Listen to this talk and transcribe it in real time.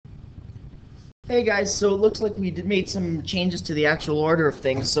Hey guys, so it looks like we made some changes to the actual order of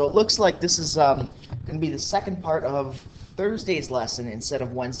things. So it looks like this is going to be the second part of Thursday's lesson instead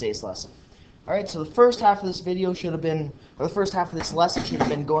of Wednesday's lesson. All right, so the first half of this video should have been, or the first half of this lesson should have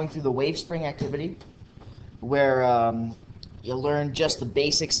been going through the wave spring activity, where you'll learn just the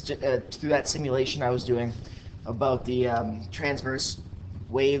basics through that simulation I was doing about the transverse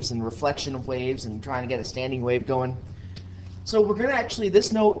waves and reflection of waves and trying to get a standing wave going. So we're going to actually,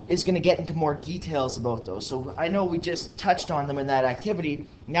 this note is going to get into more details about those. So I know we just touched on them in that activity.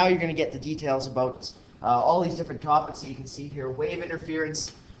 Now you're going to get the details about all these different topics that you can see here: wave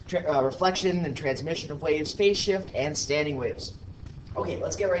interference, reflection and transmission of waves, phase shift, and standing waves. Okay,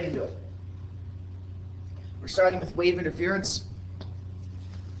 let's get right into it. We're starting with wave interference.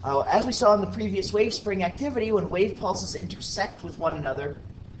 As we saw in the previous wave spring activity, when wave pulses intersect with one another,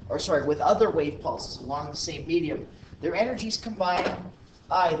 with other wave pulses along the same medium, their energies combine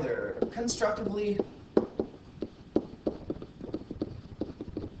either constructively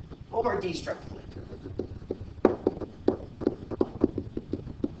or destructively.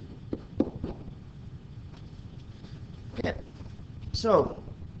 Okay, so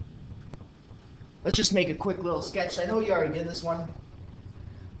let's just make a quick little sketch. I know you already did this one,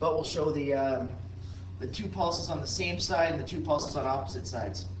 but we'll show the two pulses on the same side and the two pulses on opposite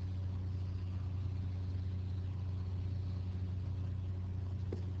sides.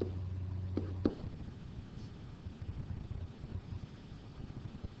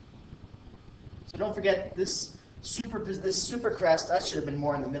 So don't forget this super crest. That should have been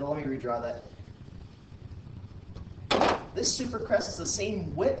more in the middle. Let me redraw that. This super crest is the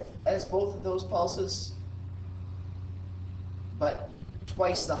same width as both of those pulses, but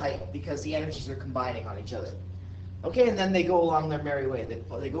twice the height because the energies are combining on each other. Okay, and then they go along their merry way.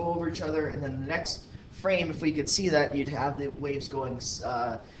 They go over each other, and then the next frame, if we could see that, you'd have the waves going,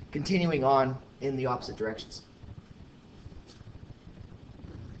 continuing on in the opposite directions.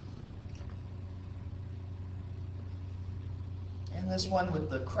 And this one with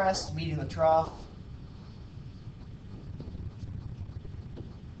the crest meeting the trough.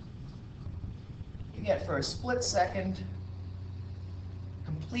 You get, for a split second,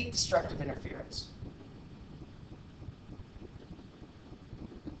 complete destructive interference.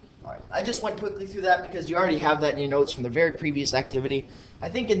 All right, I just went quickly through that because you already have that in your notes from the very previous activity. I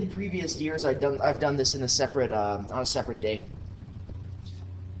think in previous years I've done this in a separate on a separate day.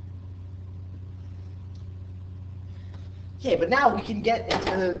 Okay, but now we can get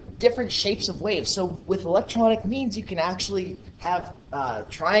into different shapes of waves. So with electronic means, you can actually have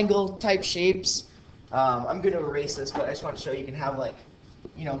triangle type shapes. I'm going to erase this, but I just want to show you can have, like,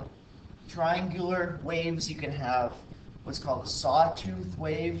 triangular waves. You can have what's called a sawtooth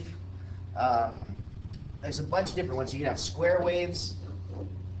wave. Um, there's a bunch of different ones. You can have square waves.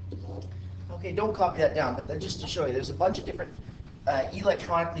 Okay, don't copy that down, but just to show you, there's a bunch of different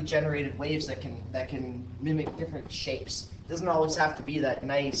electronically generated waves that can mimic different shapes. It doesn't always have to be that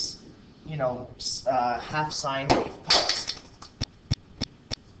nice, half sine wave pulse.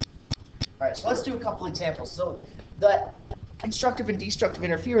 All right, so let's do a couple examples. So that constructive and destructive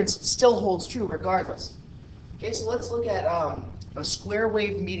interference still holds true regardless. Okay, so let's look at a square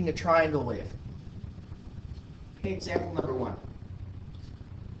wave meeting a triangle wave. Okay, example number one.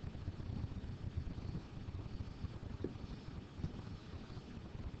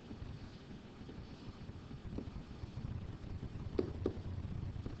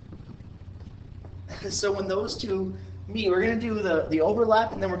 So when those two meet, we're going to do the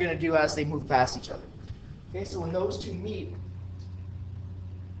overlap, and then we're going to do as they move past each other. Okay, so when those two meet,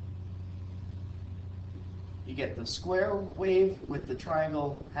 you get the square wave with the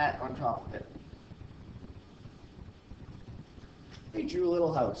triangle hat on top of it. They drew a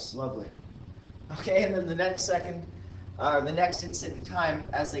little house, lovely. Okay, and then the next instant in time,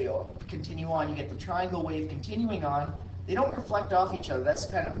 as they continue on, you get the triangle wave continuing on. They don't reflect off each other. That's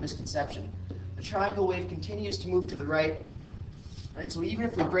kind of a misconception. The triangle wave continues to move to the right. Right, so even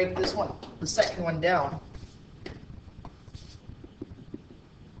if we break this one, the second one down,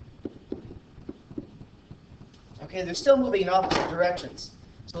 okay, they're still moving in opposite directions.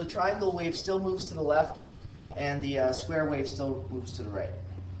 So the triangle wave still moves to the left, and the square wave still moves to the right.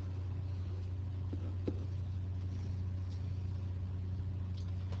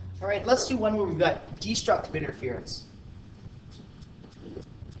 All right, let's do one where we've got destructive interference.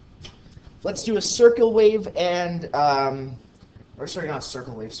 Let's do a circle wave and, or sorry, not a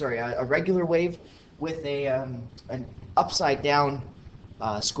circle wave, sorry, a regular wave with an upside down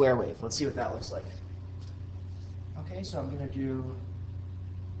square wave. Let's see what that looks like. Okay, so I'm going to do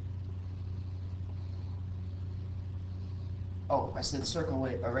Oh, I said circle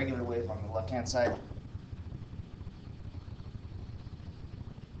wave, a regular wave on the left-hand side.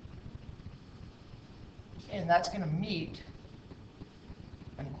 And that's going to meet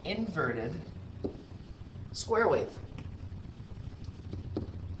an inverted square wave.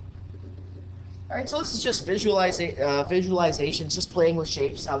 All right, so this is just visualization, just playing with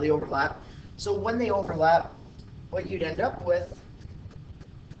shapes, how they overlap. So when they overlap, what you'd end up with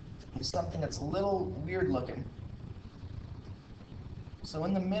is something that's a little weird looking. So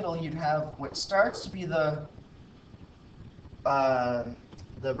in the middle, you'd have what starts to be the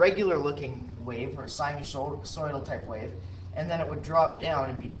regular looking wave, or sinusoidal type wave, and then it would drop down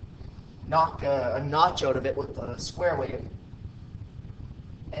and be knock a notch out of it with a square wave,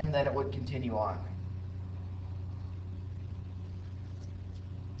 and then it would continue on.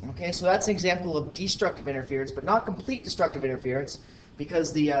 Okay, so that's an example of destructive interference, but not complete destructive interference,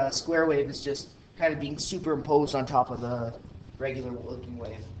 because the square wave is just kind of being superimposed on top of the regular looking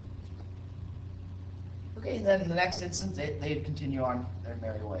wave. Okay, and then in the next instance, they'd continue on their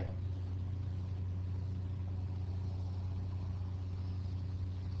merry way.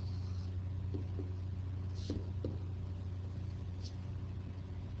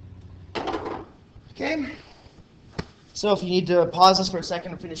 Okay, so if you need to pause this for a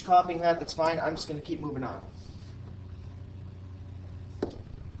second and finish copying that, that's fine. I'm just going to keep moving on.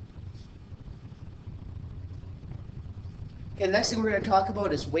 Okay, the next thing we're going to talk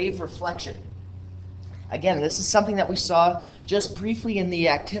about is wave reflection. Again, this is something that we saw just briefly in the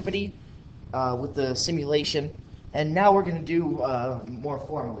activity with the simulation, and now we're going to do more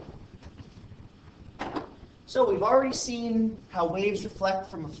formally. So we've already seen how waves reflect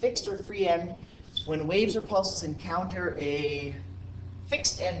from a fixed or free end when waves or pulses encounter a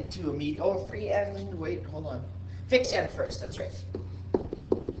fixed end to a medium. Oh, free end, wait, hold on. Fixed end first, that's right.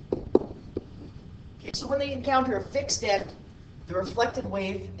 Okay, so when they encounter a fixed end, the reflected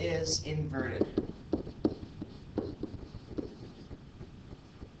wave is inverted.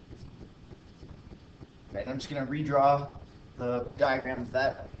 Right, I'm just going to redraw the diagram of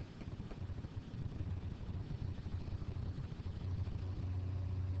that.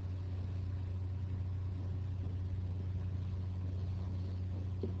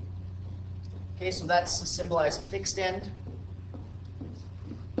 Okay, so that's to symbolize a fixed end.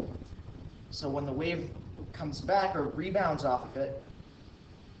 So when the wave comes back or rebounds off of it,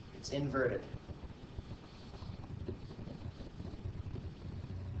 it's inverted.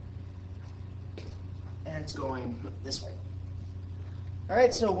 And it's going this way. All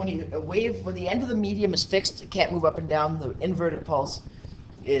right, so when the end of the medium is fixed, it can't move up and down, the inverted pulse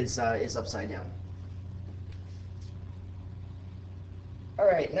is upside down. All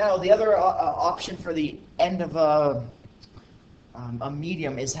right, now the other option for the end of a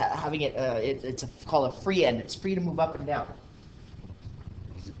medium is having it, it's called a free end. It's free to move up and down.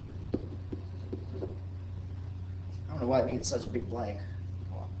 I don't know why it means such a big blank.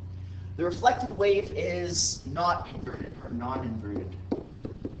 The reflected wave is not inverted or non-inverted.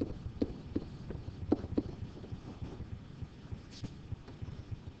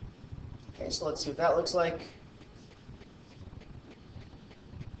 Okay, so let's see what that looks like.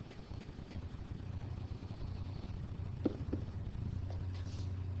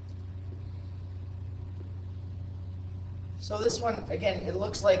 So this one, again, it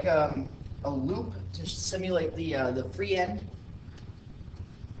looks like a loop to simulate the free end.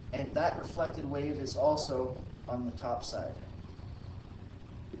 And that reflected wave is also on the top side.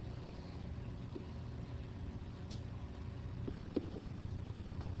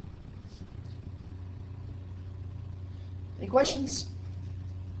 Any questions?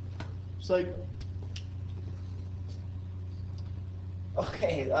 It's like,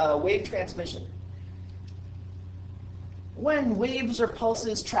 okay, wave transmission. When waves or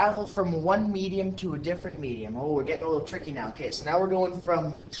pulses travel from one medium to a different medium. Oh, we're getting a little tricky now. Okay, so now we're going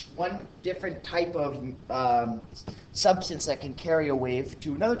from one different type of substance that can carry a wave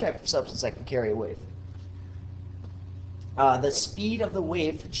to another type of substance that can carry a wave. The speed of the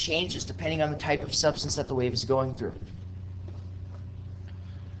wave changes depending on the type of substance that the wave is going through.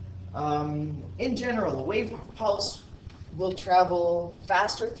 In general, the wave pulse will travel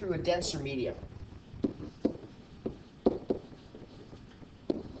faster through a denser medium.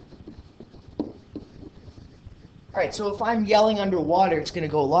 Alright, so if I'm yelling underwater, it's going to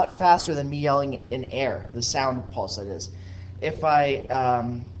go a lot faster than me yelling in air, the sound pulse that is. If I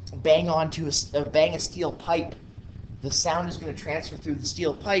bang a steel pipe, the sound is going to transfer through the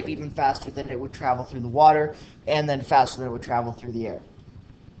steel pipe even faster than it would travel through the water, and then faster than it would travel through the air.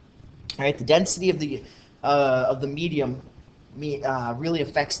 Alright, the density of the medium really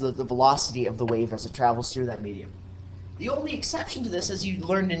affects the velocity of the wave as it travels through that medium. The only exception to this, as you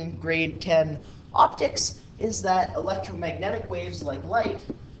learned in grade 10 optics, is that electromagnetic waves like light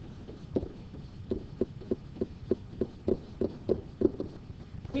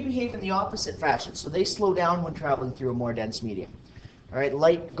they behave in the opposite fashion. So they slow down when traveling through a more dense medium. All right,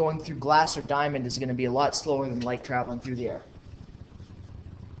 light going through glass or diamond is going to be a lot slower than light traveling through the air.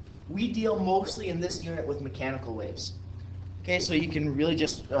 We deal mostly in this unit with mechanical waves. Okay, so you can really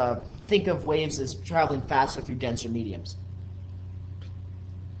just think of waves as traveling faster through denser mediums.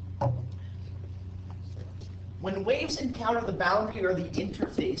 When waves encounter the boundary or the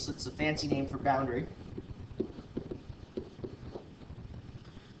interface, it's a fancy name for boundary,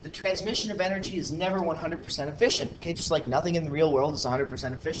 the transmission of energy is never 100% efficient. Okay, just like nothing in the real world is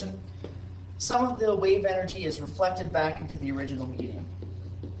 100% efficient. Some of the wave energy is reflected back into the original medium.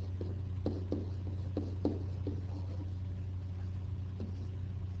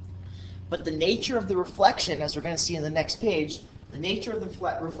 But the nature of the reflection, as we're going to see in the next page, the nature of the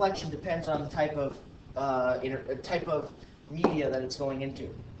reflection depends on the type of media that it's going into.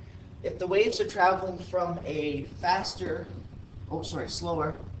 If the waves are traveling from a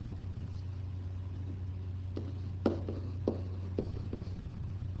slower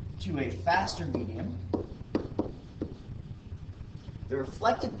to a faster medium, the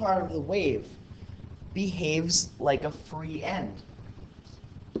reflected part of the wave behaves like a free end.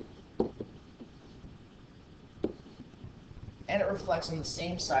 And it reflects on the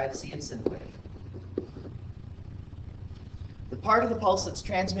same side as the incident wave. The part of the pulse that's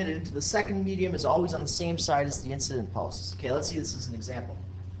transmitted into the second medium is always on the same side as the incident pulse. Okay, let's see this as an example.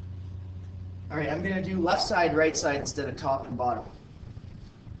 All right, I'm going to do left side, right side instead of top and bottom.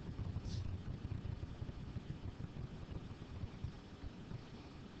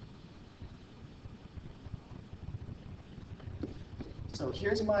 So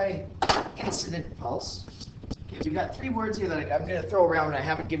here's my incident pulse. Okay, we've got three words here that I'm going to throw around and I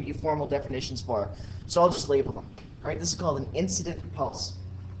haven't given you formal definitions for, so I'll just label them. All right, this is called an incident pulse.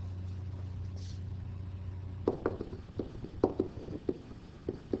 All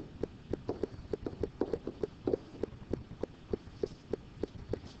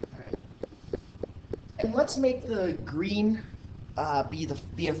right. And let's make the green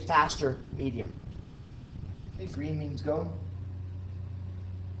be a faster medium. Okay, green means go.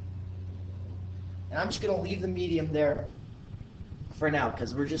 And I'm just going to leave the medium there for now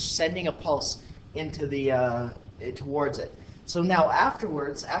because we're just sending a pulse into the towards it. So now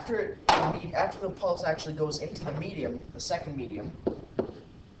afterwards, after the pulse actually goes into the medium, the second medium,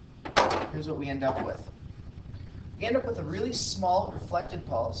 here's what we end up with. We end up with a really small reflected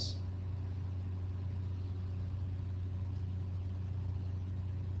pulse.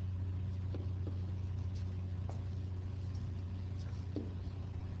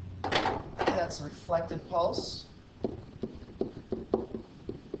 That's a reflected pulse.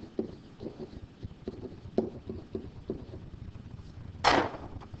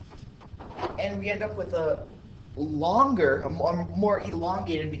 And we end up with a longer, a more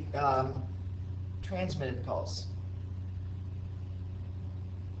elongated transmitted pulse.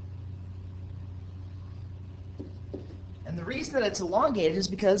 And the reason that it's elongated is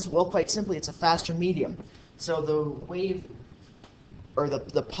because, well, quite simply, it's a faster medium. So the wave, or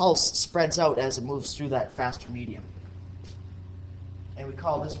the pulse, spreads out as it moves through that faster medium. And we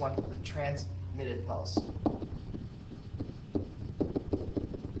call this one the transmitted pulse.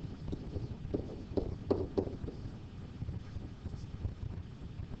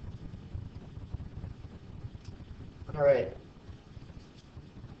 All right.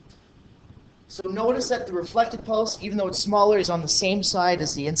 So notice that the reflected pulse, even though it's smaller, is on the same side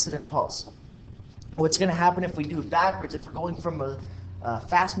as the incident pulse. What's going to happen if we do it backwards, if we're going from a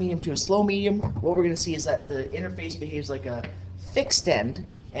fast medium to a slow medium, what we're going to see is that the interface behaves like a fixed end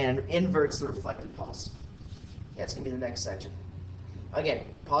and inverts the reflected pulse. That's going to be the next section. Again,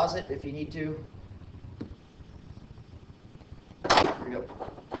 pause it if you need to. Here we go.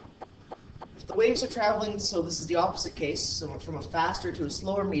 If the waves are traveling, so this is the opposite case, so from a faster to a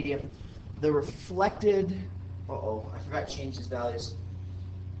slower medium, the reflected, I forgot to change these values.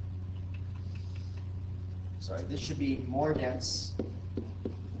 Sorry, this should be more dense,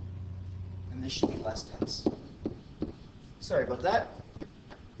 and this should be less dense. Sorry about that.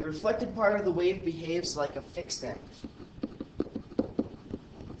 The reflected part of the wave behaves like a fixed end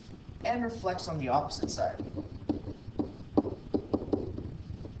and reflects on the opposite side.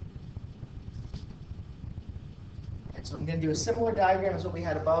 And so I'm going to do a similar diagram as what we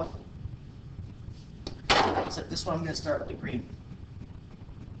had above, except this one I'm going to start with the green.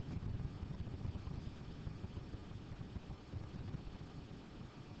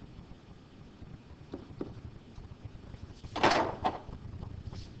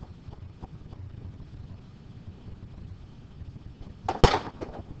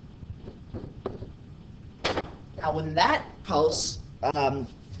 Now, when that pulse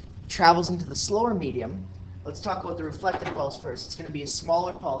travels into the slower medium, let's talk about the reflected pulse first. It's going to be a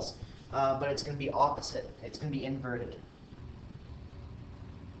smaller pulse, but it's going to be opposite. It's going to be inverted.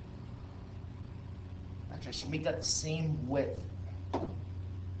 Actually, I should make that the same width,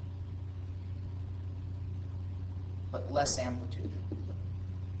 but less amplitude.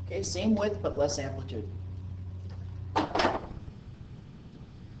 Okay, same width, but less amplitude.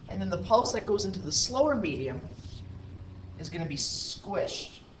 And then the pulse that goes into the slower medium is going to be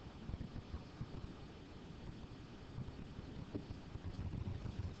squished.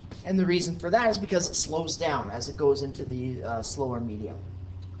 And the reason for that is because it slows down as it goes into the slower medium.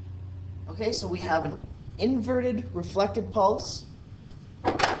 Okay, so we have an inverted reflected pulse.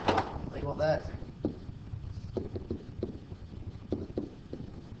 Label that.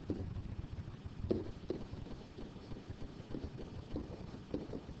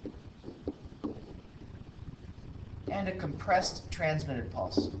 And a compressed transmitted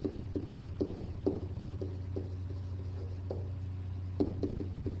pulse.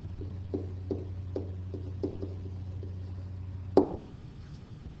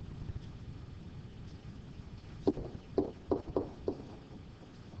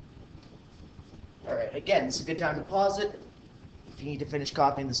 Alright, again, it's a good time to pause it if you need to finish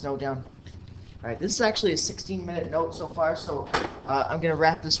copying this note down. Alright, this is actually a 16-minute note so far, so I'm going to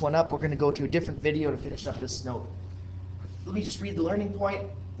wrap this one up. We're going to go to a different video to finish up this note. Let me just read the learning point.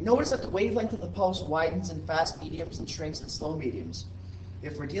 Notice that the wavelength of the pulse widens in fast mediums and shrinks in slow mediums.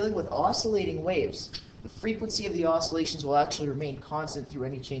 If we're dealing with oscillating waves, the frequency of the oscillations will actually remain constant through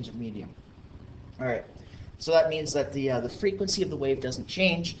any change of medium. Alright, so that means that the frequency of the wave doesn't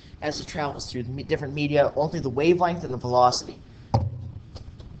change as it travels through the different media, only the wavelength and the velocity.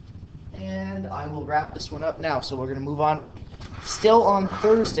 And I will wrap this one up now, so we're going to move on. Still on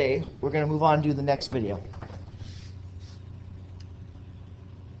Thursday, we're going to move on to the next video.